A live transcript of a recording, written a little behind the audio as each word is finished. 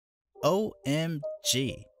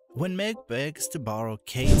OMG. When Meg begs to borrow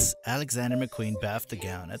Kate's Alexander McQueen BAFTA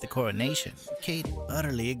gown at the Coronation, Kate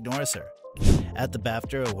utterly ignores her. At the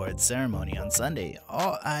BAFTA Awards ceremony on Sunday,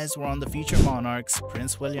 all eyes were on the future monarchs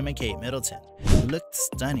Prince William and Kate Middleton, who looked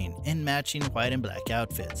stunning in matching white and black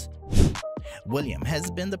outfits. William has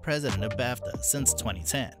been the president of BAFTA since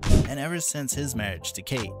 2010, and ever since his marriage to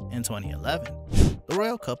Kate in 2011, the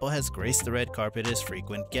royal couple has graced the red carpet as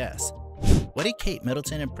frequent guests. What did Kate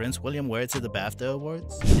Middleton and Prince William wear to the BAFTA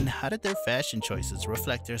Awards? And how did their fashion choices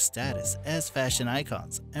reflect their status as fashion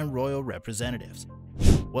icons and royal representatives?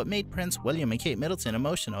 What made Prince William and Kate Middleton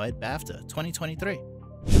emotional at BAFTA 2023?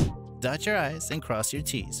 Dot your I's and cross your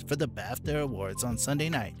T's for the BAFTA Awards on Sunday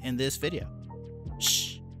night in this video.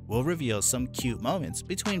 Shh, we'll reveal some cute moments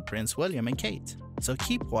between Prince William and Kate, so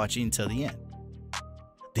keep watching till the end.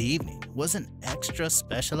 The evening was an extra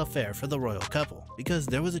special affair for the royal couple because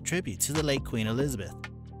there was a tribute to the late Queen Elizabeth.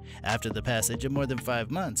 After the passage of more than 5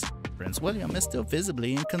 months, Prince William is still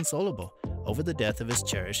visibly inconsolable over the death of his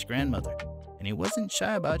cherished grandmother, and he wasn't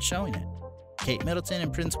shy about showing it. Kate Middleton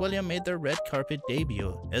and Prince William made their red carpet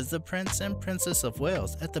debut as the Prince and Princess of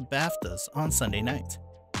Wales at the BAFTAs on Sunday night.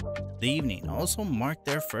 The evening also marked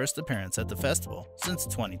their first appearance at the festival since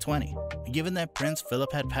 2020. Given that Prince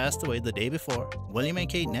Phillip had passed away the day before, William and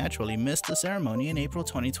Kate naturally missed the ceremony in April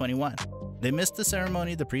 2021. They missed the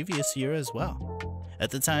ceremony the previous year as well. At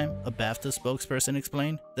the time, a BAFTA spokesperson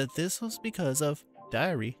explained that this was because of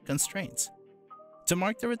diary constraints. To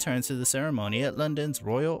mark the return to the ceremony at London's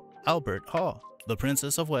Royal Albert Hall, the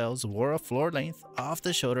Princess of Wales wore a floor-length,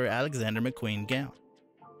 off-the-shoulder Alexander McQueen gown.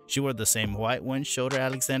 She wore the same white one-shoulder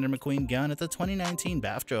Alexander McQueen gown at the 2019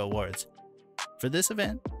 BAFTA Awards. For this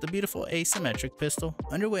event, the beautiful asymmetric pistol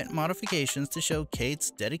underwent modifications to show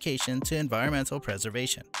Kate's dedication to environmental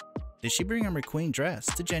preservation. Did she bring her McQueen dress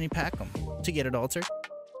to Jenny Packham to get it altered?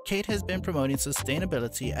 Kate has been promoting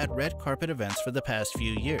sustainability at red carpet events for the past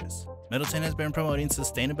few years. Middleton has been promoting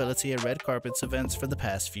sustainability at red carpets events for the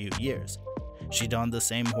past few years. She donned the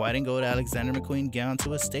same white and gold Alexander McQueen gown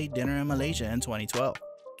to a state dinner in Malaysia in 2012.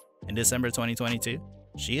 In December 2022,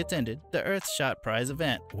 she attended the Earthshot Prize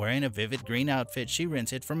event wearing a vivid green outfit she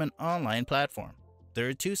rented from an online platform. There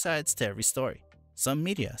are two sides to every story. Some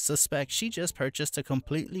media suspect she just purchased a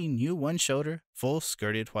completely new one-shoulder,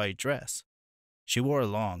 full-skirted white dress. She wore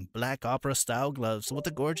long, black opera-style gloves with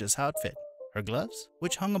a gorgeous outfit. Her gloves,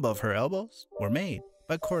 which hung above her elbows, were made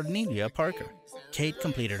by Cornelia Parker. Kate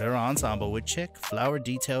completed her ensemble with chic,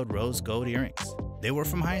 flower-detailed rose gold earrings. They were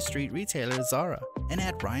from high street retailer Zara and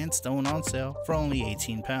had rhinestone on sale for only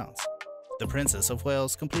 £18. The Princess of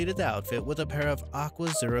Wales completed the outfit with a pair of aqua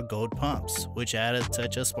zura gold pumps, which added a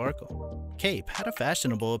touch of sparkle. Kate had a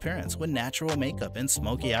fashionable appearance with natural makeup and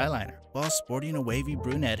smoky eyeliner while sporting a wavy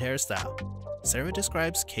brunette hairstyle. Sarah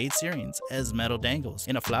describes Kate's earrings as metal dangles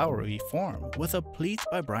in a flowery form with a pleat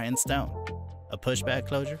by Brian Stone. A pushback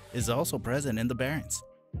closure is also present in the bearings.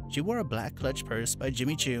 She wore a black clutch purse by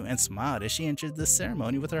Jimmy Choo and smiled as she entered the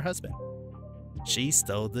ceremony with her husband. She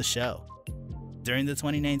stole the show. During the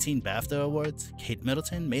 2019 BAFTA Awards, Kate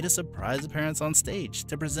Middleton made a surprise appearance on stage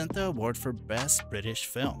to present the award for Best British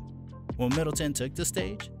Film. When Middleton took the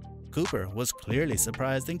stage, Cooper was clearly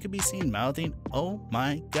surprised and could be seen mouthing, "Oh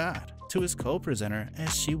my God," to his co-presenter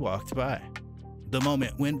as she walked by. The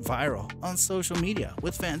moment went viral on social media,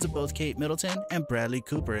 with fans of both Kate Middleton and Bradley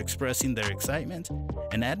Cooper expressing their excitement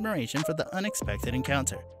and admiration for the unexpected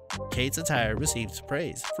encounter. Kate's attire received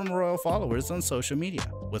praise from royal followers on social media,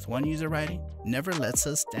 with one user writing, "Never lets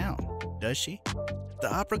us down, does she?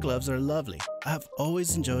 The opera gloves are lovely. I've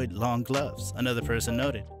always enjoyed long gloves," another person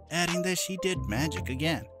noted, adding that she did magic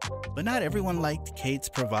again. But not everyone liked Kate's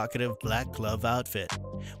provocative black glove outfit.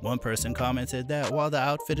 One person commented that while the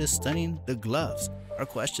outfit is stunning, the gloves are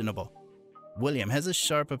questionable. William has a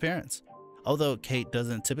sharp appearance. Although Kate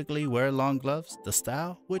doesn't typically wear long gloves, the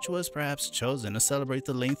style, which was perhaps chosen to celebrate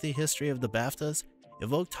the lengthy history of the BAFTAs,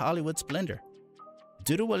 evoked Hollywood splendor.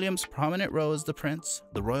 Due to William's prominent role as the prince,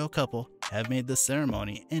 the royal couple have made the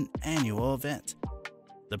ceremony an annual event.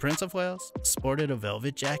 The Prince of Wales sported a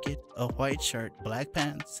velvet jacket, a white shirt, black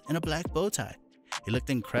pants, and a black bow tie. He looked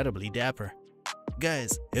incredibly dapper.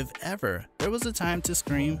 Guys, if ever there was a time to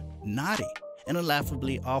scream "naughty" in a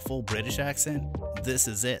laughably awful British accent, this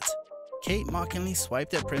is it. Kate mockingly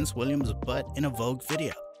swiped at Prince William's butt in a Vogue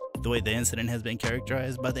video. The way the incident has been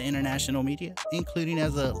characterized by the international media, including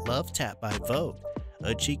as a love tap by Vogue,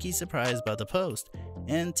 a cheeky surprise by the Post,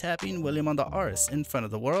 and tapping William on the arse in front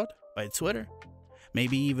of the world by Twitter, may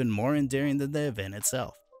be even more endearing than the event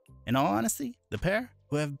itself. In all honesty, the pair,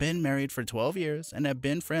 who have been married for 12 years and have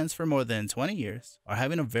been friends for more than 20 years, are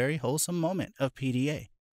having a very wholesome moment of PDA.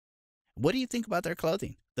 What do you think about their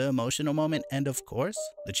clothing, the emotional moment, and of course,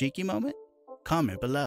 the cheeky moment? Comment below.